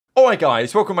Alright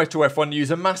guys, welcome back to F1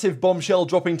 News. A massive bombshell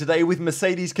dropping today with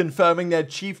Mercedes confirming their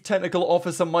Chief Technical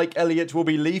Officer Mike Elliott will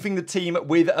be leaving the team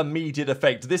with immediate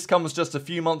effect. This comes just a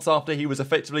few months after he was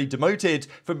effectively demoted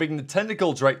from being the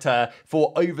technical director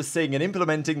for overseeing and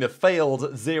implementing the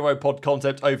failed zero-pod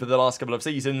concept over the last couple of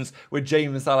seasons, with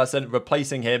James Allison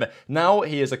replacing him. Now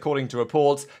he has, according to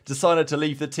reports, decided to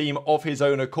leave the team of his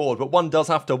own accord, but one does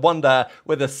have to wonder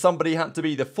whether somebody had to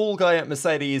be the fall guy at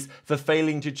Mercedes for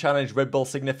failing to challenge Red Bull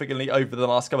significantly over the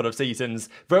last couple of seasons.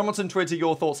 Very much on Twitter,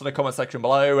 your thoughts in the comment section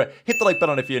below. Hit the like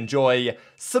button if you enjoy.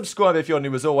 Subscribe if you're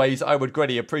new as always. I would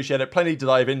greatly appreciate it. Plenty to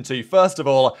dive into. First of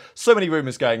all, so many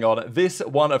rumours going on. This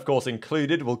one, of course,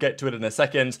 included. We'll get to it in a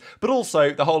second. But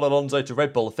also, the whole Alonso to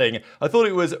Red Bull thing. I thought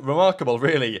it was remarkable,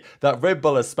 really, that Red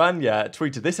Bull España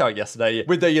tweeted this out yesterday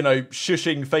with the,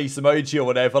 shushing face emoji or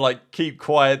whatever, like, keep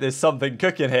quiet, there's something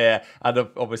cooking here. And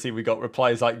obviously, we got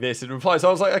replies like this. And replies,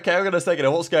 I was like, okay, I'm going to second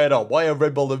it. What's going on? Why are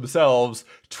Red Bull themselves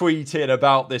tweeting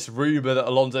about this rumour that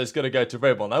Alonso is going to go to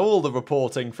Red Bull? Now, all the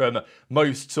reporting from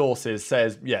most sources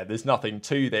says, yeah, there's nothing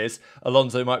to this.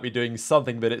 Alonso might be doing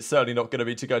something, but it's certainly not going to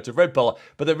be to go to Red Bull.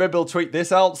 But then Red Bull tweet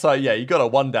this out, so yeah, you got to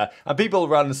wonder. And people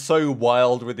run so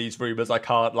wild with these rumours, I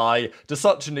can't lie, to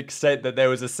such an extent that there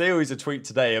was a series of tweets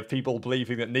today of people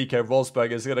believing that Nico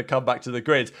Rosberg is going to come back to the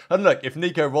grid. And look, if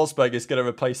Nico Rosberg is going to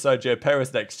replace Sergio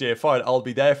Perez next year, fine, I'll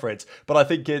be there for it. But I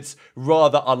think it's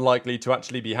rather unlikely to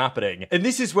actually be happening. And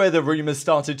this is where the rumours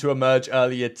started to emerge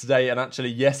earlier today and actually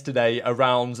yesterday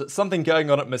around something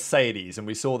going on at Mercedes. And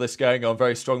we saw this going on,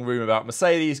 very strong rumour about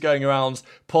Mercedes going around,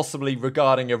 possibly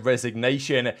regarding a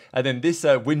resignation. And then this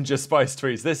Windsor Spice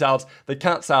tweets this out. The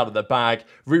cat's out of the bag.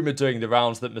 Rumour doing the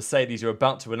rounds that Mercedes are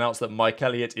about to announce that Mike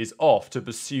Elliott is off to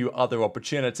pursue other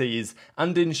opportunities.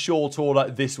 And in short order,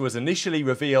 this was initially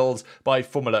revealed by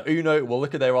Formula Uno. We'll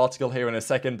look at their article here in a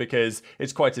second because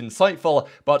it's quite insightful,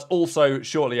 but also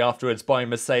shortly afterwards by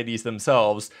Mercedes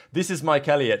themselves. This is Mike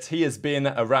Elliott. He has been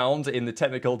around in the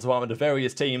technical department of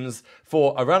various teams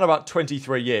for around about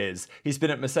 23 years. He's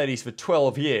been at Mercedes for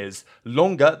 12 years,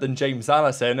 longer than James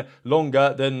Allison,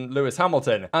 longer than Lewis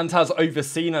Hamilton, and has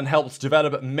overseen and helped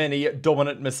develop many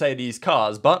dominant Mercedes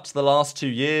cars. But the last 2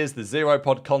 years, the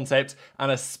zero-pod concept,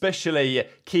 and especially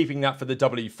keeping that for the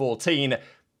W14,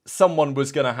 someone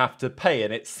was going to have to pay,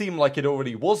 and it seemed like it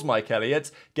already was Mike Elliott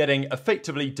getting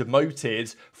effectively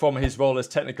demoted from his role as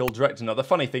technical director. Now, the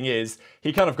funny thing is,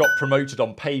 he kind of got promoted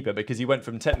on paper because he went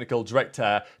from technical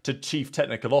director to chief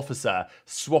technical officer,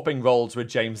 swapping roles with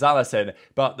James Allison.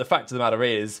 But the fact of the matter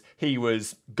is, he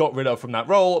was got rid of from that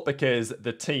role because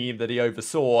the team that he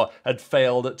oversaw had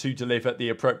failed to deliver the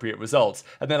appropriate results.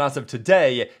 And then as of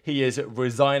today, he is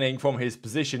resigning from his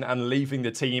position and leaving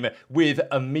the team with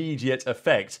immediate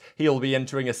effect. He'll be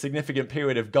entering a significant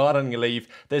period of gardening leave.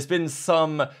 There's been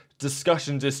some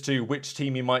discussions as to which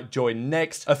team he might join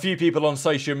next. A few people on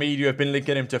social media have been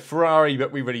linking him to Ferrari,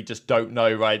 but we really just don't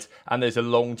know, right? And there's a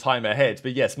long time ahead.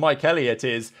 But yes, Mike Elliott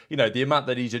is, the amount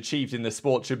that he's achieved in the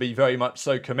sport should be very much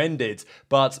so commended.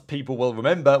 But people will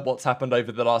remember what's happened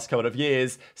over the last couple of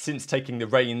years since taking the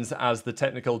reins as the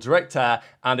technical director,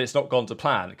 and it's not gone to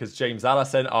plan because James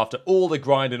Allison, after all the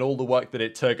grind and all the work that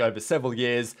it took over several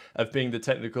years of being the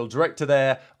technical director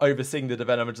there, overseeing the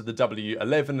development of the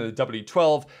W11 and the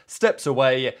W12, steps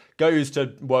away, goes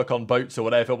to work on boats or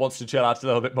whatever, wants to chill out a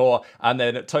little bit more, and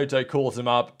then Toto calls him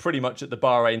up pretty much at the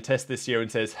Bahrain test this year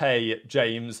and says, hey,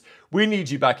 James, we need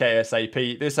you back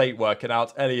ASAP. This ain't working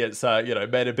out. Elliott's,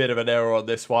 made a bit of an error on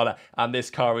this one, and this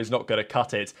car is not going to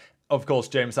cut it. Of course,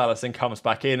 James Allison comes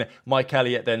back in, Mike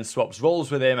Elliott then swaps roles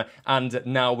with him, and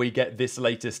now we get this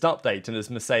latest update. And as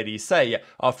Mercedes say,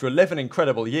 after 11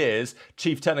 incredible years,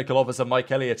 Chief Technical Officer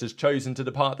Mike Elliott has chosen to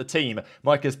depart the team.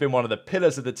 Mike has been one of the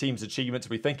pillars of the team's achievements.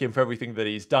 We thank him for everything that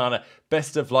he's done.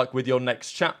 Best of luck with your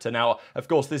next chapter. Now, of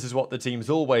course, this is what the teams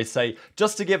always say.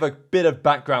 Just to give a bit of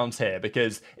background here,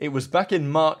 because it was back in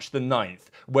March the 9th,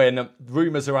 when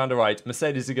rumours around, alright,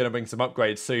 Mercedes are going to bring some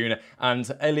upgrades soon,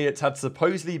 and Elliott had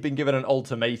supposedly been given an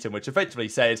ultimatum, which effectively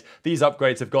said these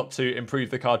upgrades have got to improve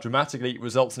the car dramatically,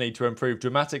 results need to improve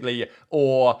dramatically,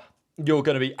 or you're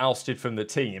going to be ousted from the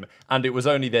team. And it was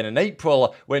only then in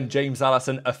April when James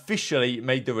Allison officially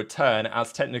made the return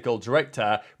as technical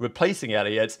director, replacing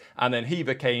Elliott, and then he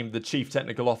became the chief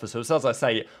technical officer. So as I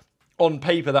say, On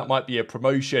paper, that might be a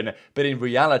promotion, but in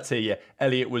reality,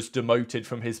 Elliott was demoted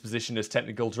from his position as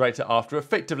technical director after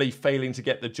effectively failing to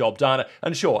get the job done.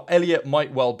 And sure, Elliott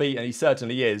might well be, and he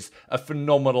certainly is, a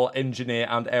phenomenal engineer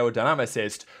and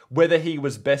aerodynamicist. Whether he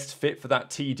was best fit for that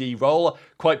TD role,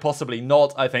 quite possibly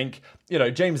not, I think. You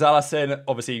know, James Allison,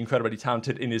 obviously incredibly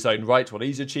talented in his own right. What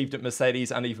he's achieved at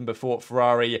Mercedes and even before at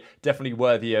Ferrari, definitely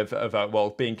worthy of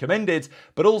being commended.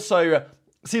 But also,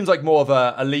 seems like more of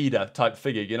a leader type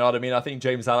figure, you know what I mean? I think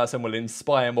James Allison will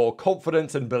inspire more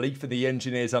confidence and belief in the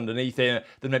engineers underneath him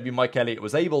than maybe Mike Elliott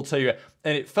was able to.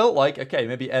 And it felt like, okay,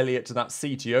 maybe Elliott to that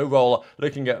CTO role,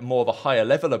 looking at more of a higher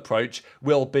level approach,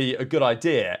 will be a good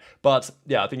idea. But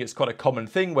yeah, I think it's quite a common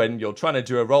thing when you're trying to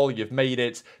do a role, you've made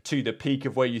it to the peak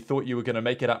of where you thought you were going to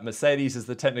make it at Mercedes as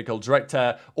the technical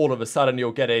director. All of a sudden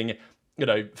you're getting, you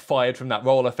know, fired from that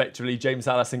role effectively. James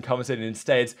Allison comes in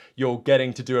instead. You're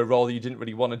getting to do a role you didn't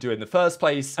really want to do in the first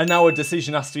place. And now a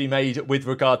decision has to be made with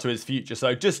regard to his future.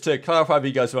 So just to clarify for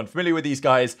you guys who aren't familiar with these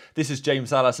guys, this is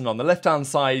James Allison on the left-hand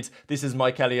side. This is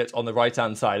Mike Elliott on the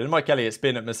right-hand side. And Mike Elliott's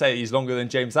been at Mercedes longer than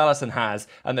James Allison has.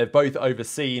 And they've both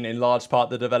overseen in large part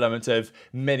the development of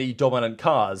many dominant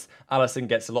cars. Allison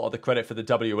gets a lot of the credit for the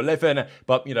W11,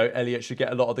 but, you know, Elliott should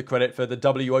get a lot of the credit for the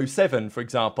W07, for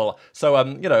example. So,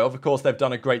 you know, of course, they've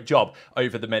done a great job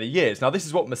over the many years. Now, this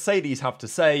is what Mercedes have to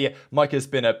say. Mike has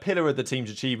been a pillar of the team's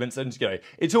achievements, and, you know,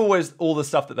 it's always all the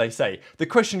stuff that they say. The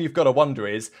question you've got to wonder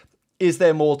is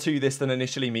there more to this than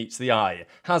initially meets the eye?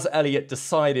 Has Elliott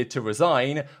decided to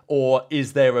resign, or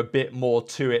is there a bit more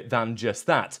to it than just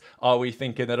that? Are we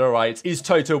thinking that, all right, is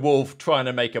Toto Wolff trying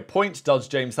to make a point? Does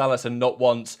James Allison not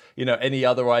want, you know, any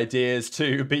other ideas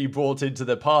to be brought into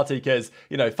the party? Because,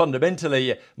 you know,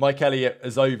 fundamentally, Mike Elliott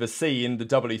has overseen the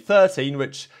W13,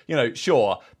 which, you know,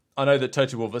 sure, I know that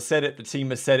Toto Wolff has said it, the team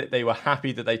has said it, they were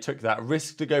happy that they took that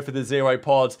risk to go for the zero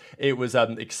pod. It was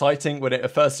exciting when it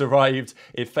first arrived.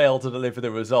 It failed to deliver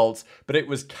the results, but it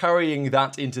was carrying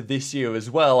that into this year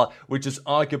as well, which has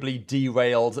arguably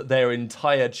derailed their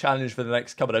entire challenge for the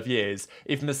next couple of years.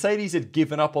 If Mercedes had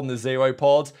given up on the zero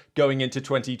pod going into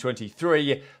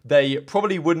 2023, they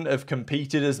probably wouldn't have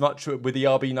competed as much with the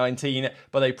RB19,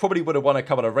 but they probably would have won a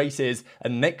couple of races,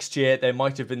 and next year there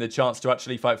might have been the chance to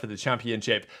actually fight for the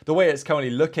championship. The way it's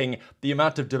currently looking, the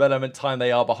amount of development time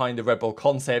they are behind the Red Bull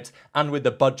concept, and with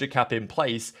the budget cap in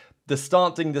place, the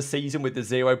starting the season with the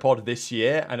zero pod this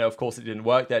year, and of course it didn't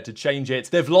work there to change it,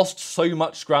 they've lost so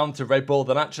much ground to Red Bull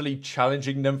that actually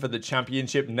challenging them for the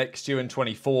championship next year in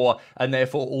 24, and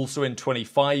therefore also in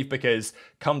 25, because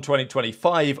come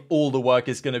 2025, all the work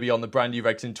is going to be on the brand new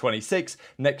regs in 26.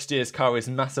 Next year's car is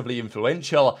massively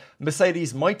influential.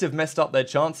 Mercedes might have messed up their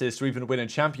chances to even win a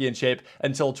championship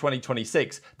until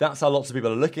 2026. That's how lots of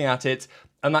people are looking at it.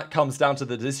 And that comes down to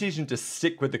the decision to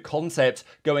stick with the concept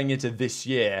going into this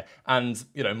year. And,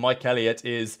 you know, Mike Elliott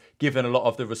is given a lot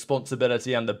of the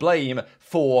responsibility and the blame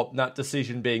for that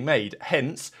decision being made.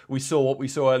 Hence, we saw what we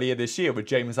saw earlier this year with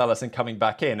James Allison coming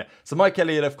back in. So Mike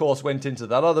Elliott, of course, went into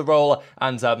that other role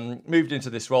and moved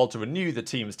into this role to renew the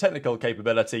team's technical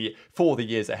capability for the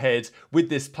years ahead. With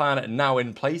this plan now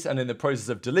in place and in the process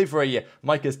of delivery,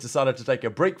 Mike has decided to take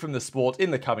a break from the sport in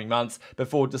the coming months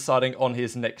before deciding on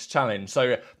his next challenge.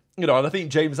 So, you know, and I think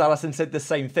James Allison said the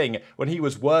same thing when he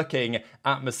was working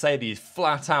at Mercedes,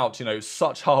 flat out, you know,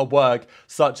 such hard work,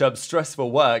 such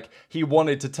stressful work. He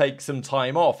wanted to take some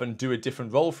time off and do a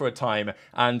different role for a time.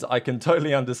 And I can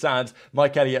totally understand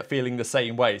Mike Elliott feeling the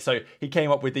same way. So he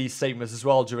came up with these statements as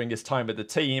well during his time at the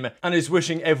team and is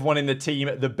wishing everyone in the team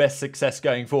the best success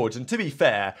going forward. And to be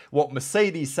fair, what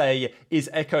Mercedes say is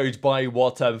echoed by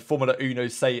what Formula Uno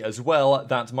say as well,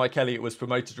 that Mike Elliott was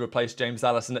promoted to replace James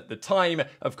Allison at the time.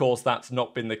 Of course, that's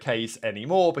not been the case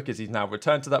anymore because he's now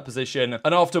returned to that position.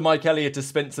 And after Mike Elliott has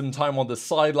spent some time on the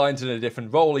sidelines in a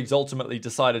different role, he's ultimately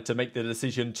decided to make the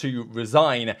decision to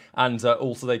resign. And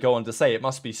also they go on to say it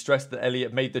must be stressed that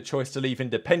Elliott made the choice to leave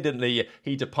independently.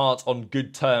 He departs on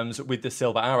good terms with the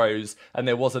Silver Arrows. And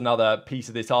there was another piece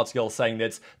of this article saying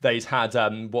that they'd had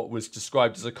what was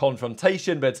described as a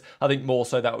confrontation, but I think more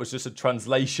so that was just a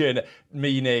translation,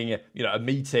 meaning, you know, a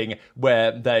meeting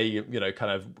where they, you know,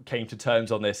 kind of came to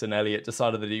terms on this, and Elliott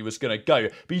decided that he was going to go.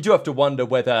 But you do have to wonder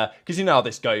whether, because you know how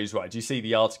this goes, right? You see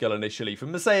the article initially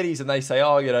from Mercedes and they say,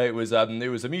 oh, you know, it was a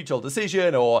mutual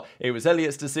decision, or it was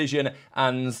Elliott's decision,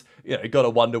 and, you know, you got to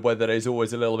wonder whether there's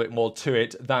always a little bit more to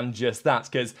it than just that,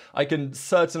 because I can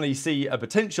certainly see a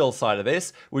potential side of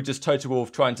this, with just Toto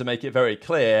Wolff trying to make it very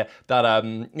clear that,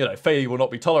 you know, failure will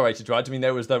not be tolerated, right? I mean,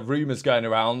 there was the rumours going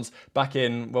around back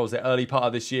in, what was it, early part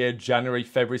of this year, January,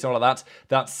 February, something like that,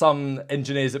 that some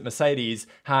engineers at Mercedes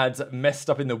had messed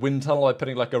up in the wind tunnel by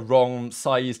putting like a wrong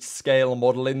sized scale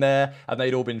model in there, and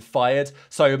they'd all been fired.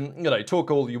 So, you know,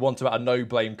 talk all you want about a no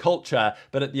blame culture,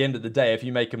 but at the end of the day, if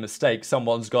you make a mistake,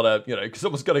 someone's got to, you know,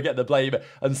 someone's got to get the blame,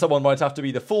 and someone might have to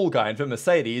be the fall guy. And for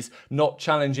Mercedes, not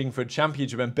challenging for a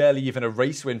championship and barely even a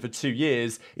race win for 2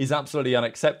 years is absolutely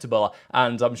unacceptable.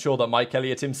 And I'm sure that Mike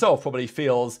Elliott himself probably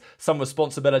feels some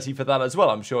responsibility for that as well.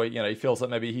 I'm sure, you know, he feels that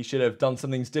maybe he should have done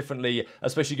some things differently,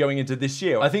 especially going into this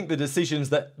year. I think the decisions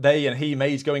that they and he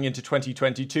made going into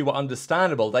 2022 were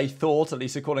understandable. They thought, at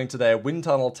least according to their wind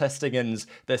tunnel testing and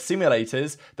their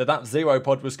simulators, that zero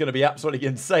pod was going to be absolutely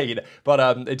insane.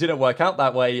 But it didn't work out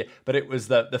that way. But it was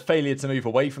the failure to move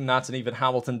away from that. And even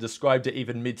Hamilton described it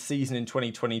even mid-season in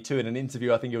 2022 in an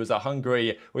interview, I think it was at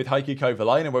Hungary, with Heikki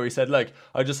Kovalainen, where he said, look,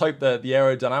 I just hope that the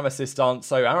aerodynamicists aren't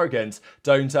so arrogant,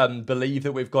 don't believe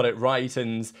that we've got it right,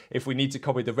 and if we need to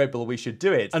copy the Red Bull, we should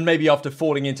do it. And maybe after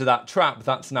falling into that trap,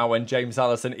 that's now when James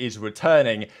Allison is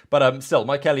returning. But still,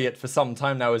 Mike Elliott for some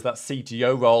time now is that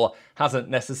CTO role, hasn't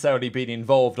necessarily been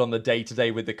involved on the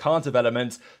day-to-day with the car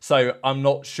development, so I'm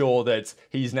not sure that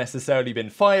he's necessarily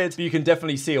been fired. But you can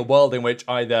definitely see a world in which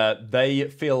either they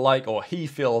feel like, or he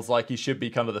feels like, he should be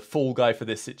kind of the fall guy for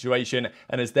this situation,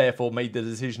 and has therefore made the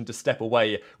decision to step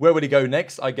away. Where would he go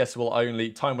next? I guess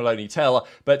time will only tell.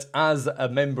 But as a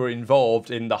member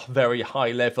involved in the very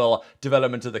high-level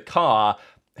development of the car,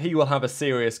 he will have a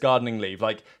serious gardening leave.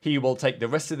 Like, he will take the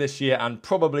rest of this year and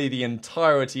probably the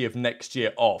entirety of next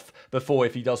year off before,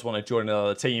 if he does want to join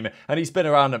another team. And he's been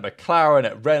around at McLaren,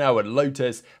 at Renault, at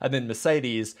Lotus, and then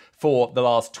Mercedes for the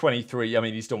last 23, I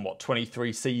mean, he's done, what,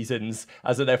 23 seasons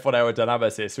as an F1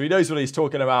 aerodynamicist, so he knows what he's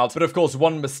talking about. But of course,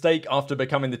 one mistake after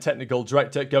becoming the technical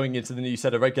director going into the new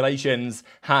set of regulations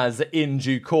has, in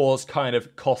due course, kind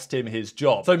of cost him his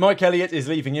job. So Mike Elliott is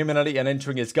leaving imminently and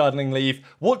entering his gardening leave.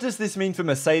 What does this mean for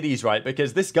Mercedes, right?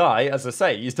 Because this guy, as I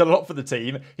say, he's done a lot for the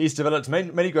team. He's developed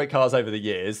many great cars over the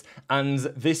years, and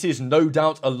this is no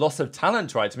doubt a loss of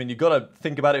talent, right? I mean, you've got to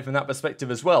think about it from that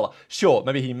perspective as well. Sure,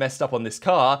 maybe he messed up on this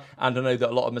car, and I know that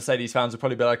a lot of Mercedes fans will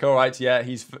probably be like, all right, yeah,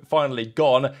 he's finally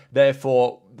gone,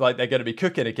 therefore, like, they're going to be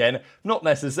cooking again. Not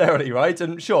necessarily, right?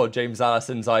 And sure, James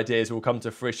Allison's ideas will come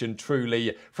to fruition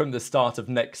truly from the start of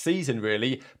next season,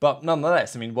 really. But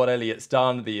nonetheless, I mean, what Elliott's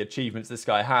done, the achievements this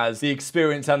guy has, the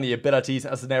experience and the abilities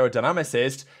as an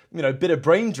aerodynamicist, you know, bit of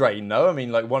brain drain, no? I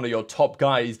mean, like, one of your top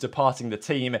guys departing the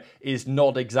team is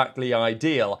not exactly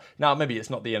ideal. Now, maybe it's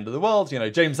not the end of the world. You know,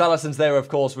 James Allison's there, of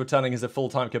course, returning as a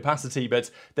full-time capacity,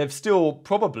 but they've still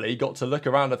probably got to look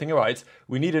around and think, all right,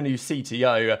 we need a new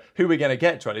CTO. Who are we going to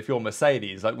get, right? If you're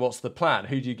Mercedes, like, what's the plan?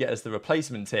 Who do you get as the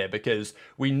replacement here? Because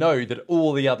we know that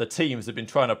all the other teams have been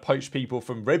trying to poach people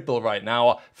from Red Bull right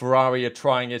now. Ferrari are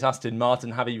trying it. Aston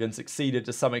Martin have even succeeded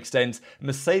to some extent.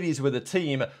 Mercedes were the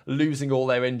team losing all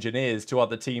their engineers to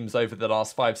other teams over the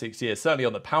last 5-6 years. Certainly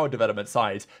on the power development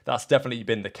side, that's definitely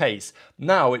been the case.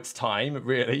 Now it's time,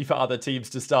 really, for other teams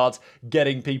to start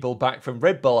getting people back from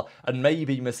Red Bull, and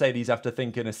maybe Mercedes have to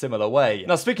think in a similar way.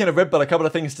 Now, speaking of Red Bull, a couple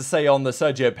of things to say on the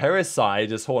Sergio Perez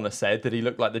side, as Horner said that he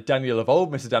looked like the Daniel of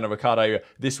old, Mr. Daniel Ricciardo,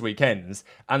 this weekend,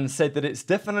 and said that it's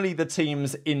definitely the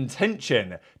team's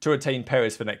intention to retain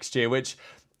Perez for next year, which,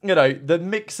 you know, the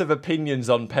mix of opinions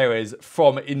on Perez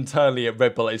from internally at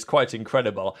Red Bull is quite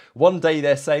incredible. One day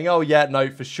they're saying, oh yeah, no,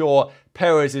 for sure,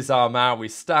 Perez is our man, we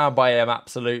stand by him,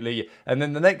 absolutely. And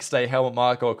then the next day, Helmut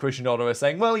Marko or Christian Horner are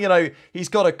saying, well, you know, he's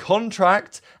got a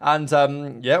contract,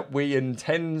 and yeah, we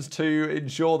intend to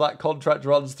ensure that contract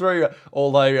runs through,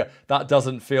 although that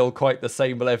doesn't feel quite the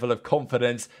same level of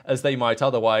confidence as they might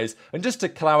otherwise. And just to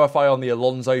clarify on the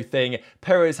Alonso thing,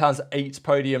 Perez has 8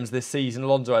 podiums this season,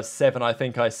 Alonso has 7, I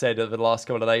think I said over the last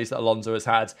couple of days that Alonso has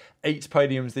had 8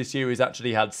 podiums this year, he's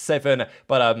actually had 7,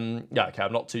 but yeah, okay,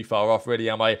 I'm not too far off really,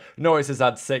 am I? Norris has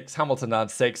had 6, Hamilton had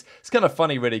 6. It's kind of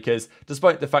funny really, because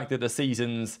despite the fact that the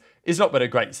season's it's not been a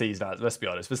great season, let's be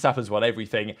honest. Verstappen's won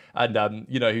everything, and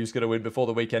you know who's going to win before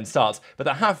the weekend starts. But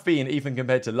there have been, even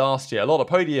compared to last year, a lot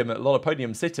of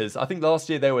podium sitters. I think last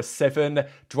year there were 7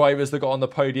 drivers that got on the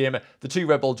podium: the 2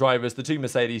 Red Bull drivers, the 2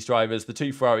 Mercedes drivers, the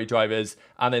 2 Ferrari drivers,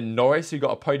 and then Norris, who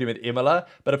got a podium at Imola.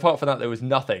 But apart from that, there was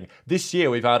nothing. This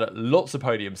year we've had lots of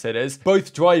podium sitters,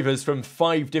 both drivers from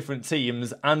 5 different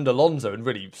teams, and Alonso, and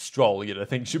really Stroll, you know, I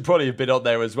think should probably have been on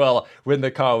there as well when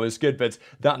the car was good, but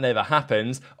that never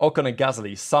happened. Ocon and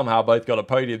Gasly somehow both got a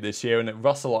podium this year, and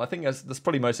Russell, I think that's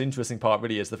probably the most interesting part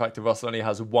really, is the fact that Russell only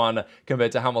has 1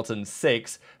 compared to Hamilton's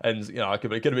 6, and it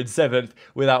could have been 7th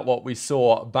without what we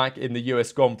saw back in the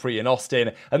US Grand Prix in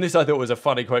Austin. And this I thought was a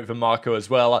funny quote from Marco as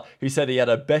well, who said he had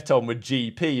a bet on with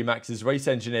GP, Max's race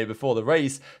engineer, before the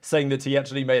race, saying that he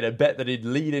actually made a bet that he'd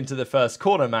lead into the first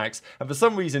corner, Max, and for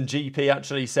some reason GP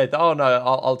actually said, oh no,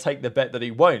 I'll take the bet that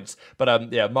he won't.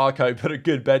 But yeah, Marco put a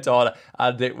good bet on,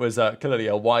 and it was clearly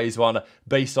a wise one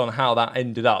based on how that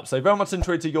ended up. So very much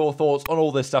interested to your thoughts on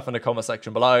all this stuff in the comment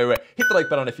section below. Hit the like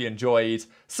button if you enjoyed,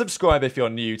 subscribe if you're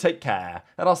new, take care,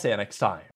 and I'll see you next time.